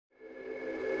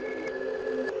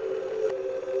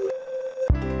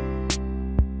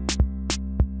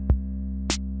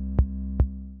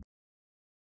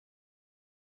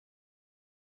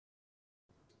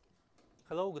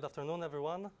Hello, good afternoon,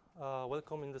 everyone.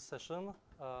 Welcome in this session.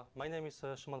 My name is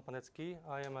Szymon Panecki.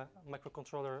 I am a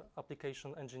microcontroller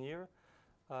application engineer.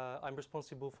 I'm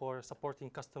responsible for supporting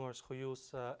customers who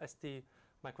use ST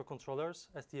microcontrollers,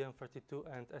 STM32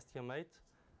 and STM8.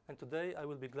 And today I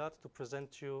will be glad to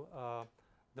present you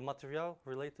the material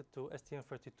related to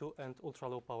STM32 and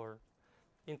ultra-low power.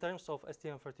 In terms of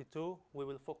STM32, we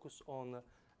will focus on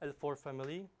L4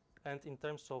 family, and in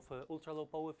terms of ultra-low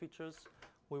power features,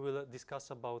 we will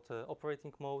discuss about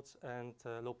operating modes and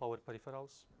low-power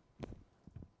peripherals.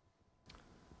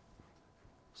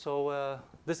 So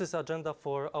this is the agenda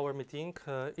for our meeting.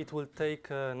 It will take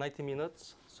 90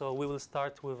 minutes. So we will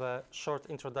start with a short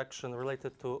introduction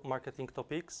related to marketing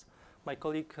topics. My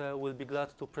colleague will be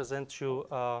glad to present you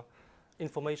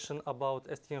information about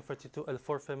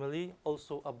STM32L4 family,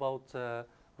 also about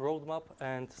roadmap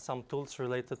and some tools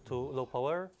related to low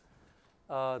power.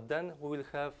 Then we will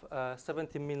have a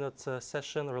 70-minute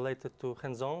session related to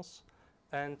hands-ons,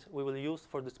 and we will use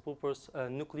for this purpose a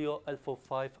Nucleo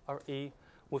L45RE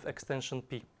with extension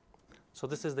P. So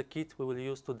this is the kit we will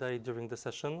use today during the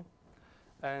session.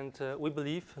 And we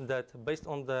believe that based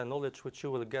on the knowledge which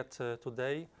you will get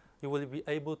today, you will be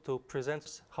able to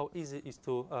present how easy it is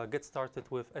to get started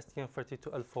with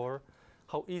STM32L4,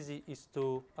 how easy it is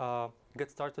to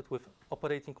get started with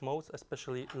operating modes,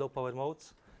 especially low power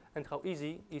modes, and how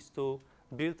easy it is to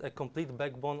build a complete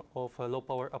backbone of a low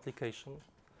power application.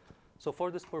 So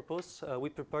for this purpose, we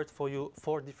prepared for you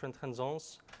 4 different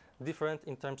hands-ons, different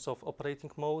in terms of operating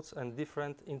modes and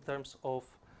different in terms of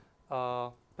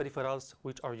peripherals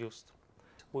which are used.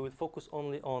 We will focus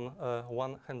only on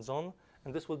one hands-on,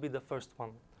 and this will be the first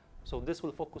one. So this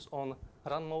will focus on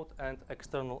run mode and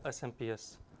external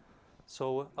SMPS.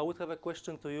 So I would have a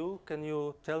question to you. Can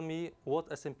you tell me what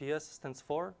SMPS stands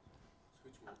for?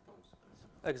 Switch mode power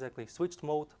supply. Exactly, switched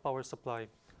mode power supply.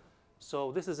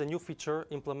 So this is a new feature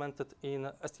implemented in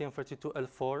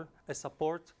STM32L4 as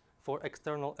support for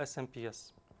external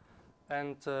SMPS.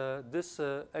 And this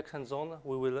hands-on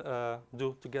we will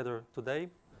do together today.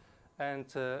 And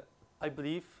I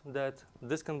believe that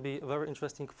this can be very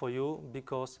interesting for you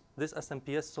because this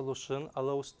SMPS solution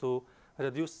allows to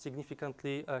reduce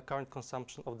significantly current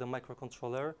consumption of the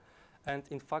microcontroller. And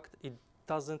in fact, it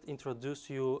doesn't introduce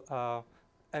you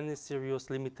any serious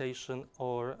limitation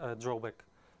or drawback.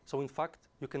 So in fact,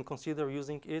 you can consider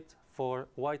using it for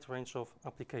a wide range of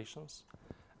applications.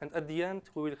 And at the end,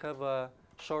 we will have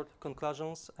short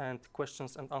conclusions and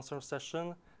questions and answer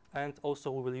session. And also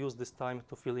we will use this time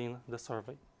to fill in the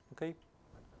survey. Okay?